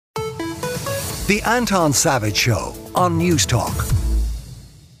The Anton Savage Show on News Talk.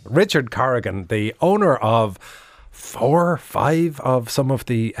 Richard Corrigan, the owner of 4 or 5 of some of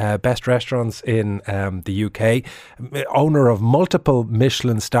the best restaurants in the UK, owner of multiple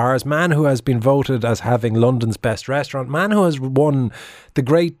Michelin stars, man who has been voted as having London's best restaurant, man who has won the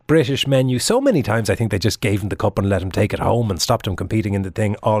Great British Menu so many times I think they just gave him the cup and let him take it home and stopped him competing in the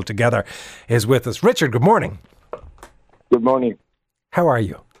thing altogether, is with us. Richard, good morning. Good morning. How are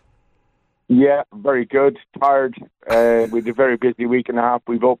you? Yeah, very good. Tired. We had a very busy week and a half.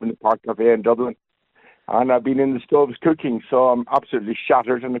 We've opened the Park Café in Dublin. And I've been in the stoves cooking, so I'm absolutely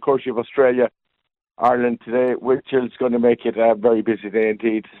shattered. And of course, you have Australia, Ireland today, which is going to make it a very busy day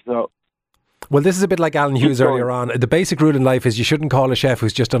indeed. So, well, this is a bit like Alan Hughes earlier on. The basic rule in life is you shouldn't call a chef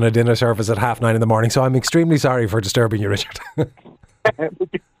who's just done a dinner service at 9:30 in the morning. So I'm extremely sorry for disturbing you, Richard.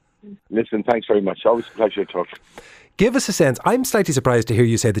 Listen, thanks very much. Always a pleasure to talk. Give us a sense. I'm slightly surprised to hear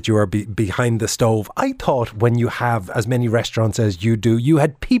you say that you are behind the stove. I thought when you have as many restaurants as you do, you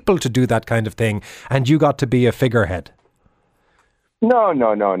had people to do that kind of thing and you got to be a figurehead. No.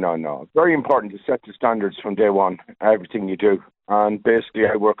 Very important to set the standards from day one, everything you do. And basically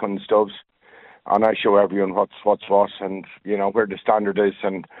I work on the stoves and I show everyone what's what and, you know, where the standard is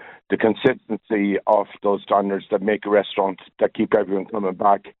and the consistency of those standards that make a restaurant, that keep everyone coming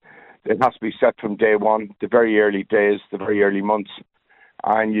back. It has to be set from day one, the very early days, the very early months,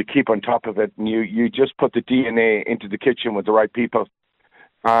 and you keep on top of it and you just put the DNA into the kitchen with the right people,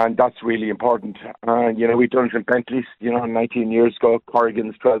 and that's really important. And, you know, we've done it in Bentley's, 19 years ago,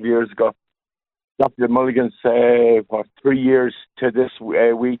 Corrigan's 12 years ago, Dr. Mulligan's, 3 years to this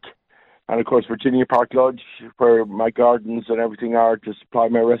week, and of course Virginia Park Lodge, where my gardens and everything are to supply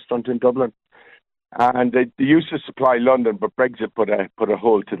my restaurant in Dublin. And they used to supply London, but Brexit put a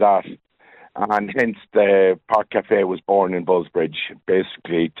hold to that. And hence the Park Café was born in Ballsbridge,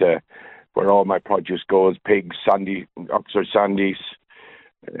 basically to where all my produce goes, pigs, Oxford Sandys.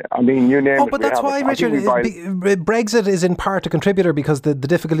 I mean, you name it. Oh, but that's why, Richard, Brexit is in part a contributor because the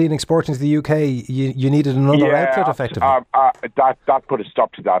difficulty in exporting to the UK, you needed another outlet, effectively. That put a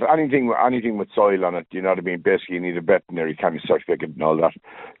stop to that. Anything with soil on it, you know what I mean? Basically, you need a veterinary kind of certificate and all that.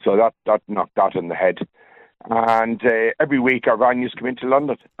 So that knocked that on the head. And every week our venues come into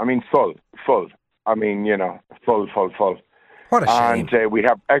London. I mean, full. I mean, full. What a shame. And we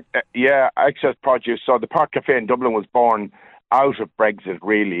have, excess produce. So the Park Café in Dublin was born out of Brexit,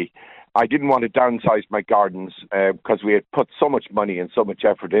 really. I didn't want to downsize my gardens because we had put so much money and so much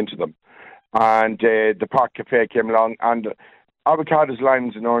effort into them. And the Park Café came along, and avocados,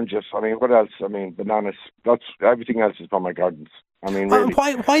 limes and oranges. I mean, what else? I mean, bananas. That's everything else is from my gardens. I mean, really.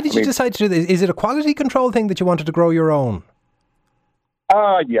 Why did you decide to do this? Is it a quality control thing that you wanted to grow your own?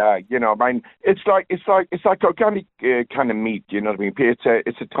 Yeah, it's like organic kind of meat. You know what I mean?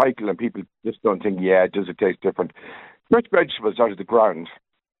 It's a title, and people just don't think, does it taste different? Fresh vegetables out of the ground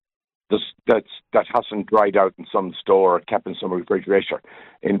that hasn't dried out in some store or kept in some refrigeration.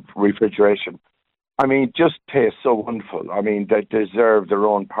 I mean, just tastes so wonderful. I mean, they deserve their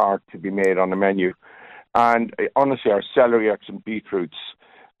own part to be made on the menu. And honestly, our celeriacs and beetroots.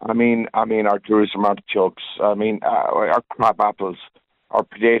 I mean, our Jerusalem artichokes. I mean, our crab apples. Our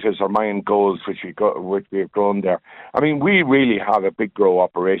potatoes, our Mayan golds, which we have grown there. I mean, we really have a big grow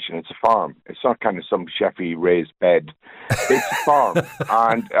operation. It's a farm. It's not kind of some chefy raised bed. It's a farm,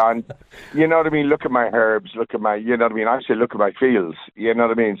 and you know what I mean. Look at my herbs. Look at my, you know what I mean. I say, look at my fields. You know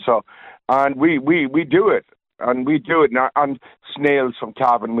what I mean. So, and we do it. And we do it now. And snails from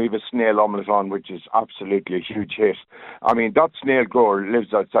Cavan, we have a snail omelette on, which is absolutely a huge hit. I mean, that snail grower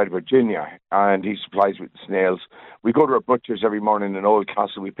lives outside Virginia, and he supplies with snails. We go to our butchers every morning in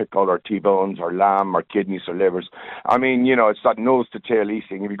Oldcastle. We pick all our T-bones, our lamb, our kidneys, our livers. I mean, it's that nose to tail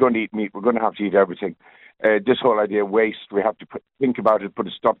eating. If you're going to eat meat, we're going to have to eat everything. This whole idea of waste, we have to think about it, put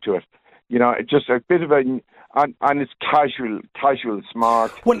a stop to it. It's just a bit of and it's casual,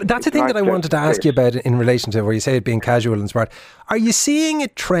 smart. Well, that's the thing that I wanted to ask you about in relation to where you say it being casual and smart. Are you seeing a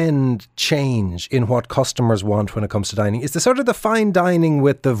trend change in what customers want when it comes to dining? Is the sort of the fine dining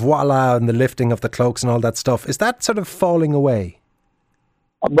with the voila and the lifting of the cloaks and all that stuff, is that sort of falling away?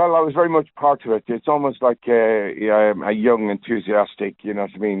 Well, I was very much part of it. It's almost like a young, enthusiastic, you know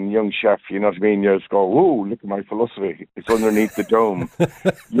what I mean, young chef, you know what I mean? You just go, whoa, look at my philosophy. It's underneath the dome.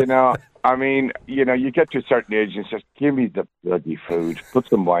 I mean, you get to a certain age and just give me the bloody food. Put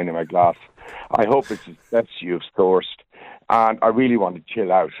some wine in my glass. I hope it's the best you've sourced. And I really want to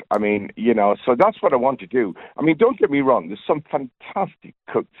chill out. I mean, so that's what I want to do. I mean, don't get me wrong. There's some fantastic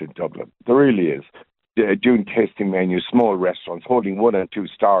cooks in Dublin. There really is. doing tasting menus, small restaurants, holding 1 and 2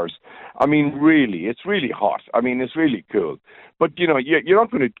 stars. I mean, really, it's really hot. I mean, it's really cool. But, you know, you're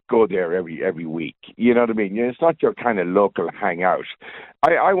not going to go there every week. You know what I mean? It's not your kind of local hangout.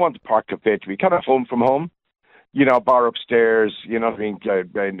 I want the Park Café to be kind of home from home. You know, bar upstairs, you know what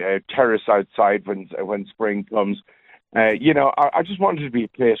I mean, terrace outside when spring comes. You know, I just want it to be a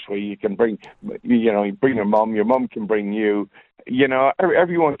place where you can bring, you bring your mum can bring you. You know,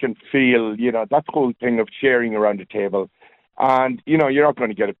 everyone can feel, you know, that whole thing of sharing around the table. And, you know, you're not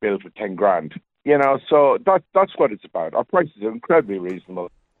going to get a bill for 10 grand. You know, so that's what it's about. Our prices are incredibly reasonable.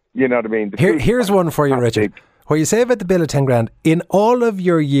 You know what I mean? Here's one for you, Richard. Where you say about the bill of 10 grand, in all of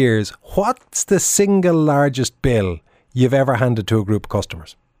your years, what's the single largest bill you've ever handed to a group of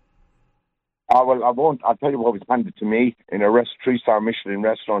customers? Well, I won't. I'll tell you what was handed to me in a 3-star Michelin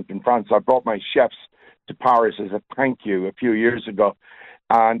restaurant in France. I brought my chefs to Paris as a thank you a few years ago,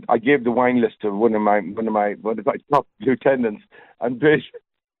 and I gave the wine list to one of my top lieutenants, and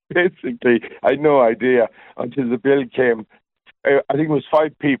basically I had no idea until the bill came. I think it was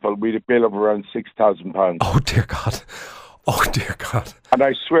 5 people. We had a bill of around £6,000. Oh dear God! Oh dear God! And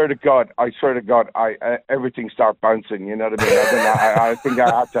I swear to God, everything started bouncing. You know what I mean? I think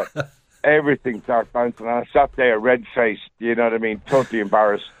I had to. Everything started bouncing, and I sat there red-faced. You know what I mean? Totally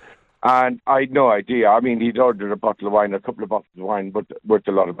embarrassed. And I had no idea. I mean, he'd ordered a bottle of wine, a couple of bottles of wine, but worth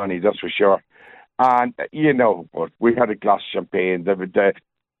a lot of money, that's for sure. And, you know, we had a glass of champagne. The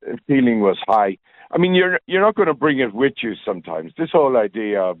feeling was high. I mean, you're not going to bring it with you sometimes. This whole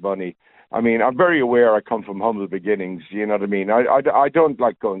idea of money. I mean, I'm very aware I come from humble beginnings. You know what I mean? I don't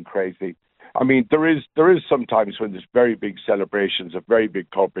like going crazy. I mean, there is sometimes when there's very big celebrations of very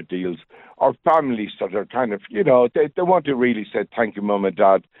big corporate deals, or families that are kind of, you know, they want to really say thank you, mum and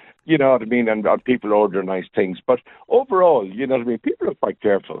dad, you know what I mean, and people order nice things. But overall, you know what I mean, people are quite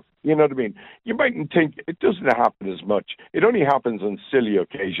careful. You know what I mean? You mightn't think it doesn't happen as much. It only happens on silly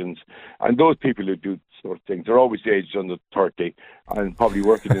occasions. And those people who do sort of things are always aged under 30 and probably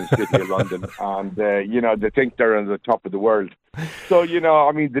working in the city of London. And, you know, they think they're on the top of the world. So, you know,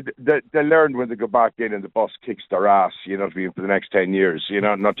 I mean, they learn when they go back in and the boss kicks their ass, you know what I mean, for the next 10 years, you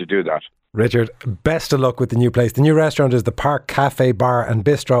know, not to do that. Richard, best of luck with the new place. The new restaurant is the Park Café Bar and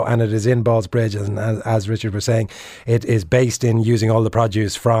Bistro, and it is in Ballsbridge. And as Richard was saying, it is based in using all the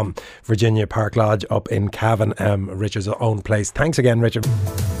produce from Virginia Park Lodge up in Cavan, Richard's own place. Thanks again, Richard.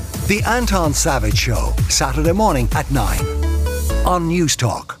 The Anton Savage Show, Saturday morning at 9 on News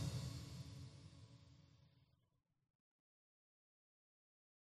Talk.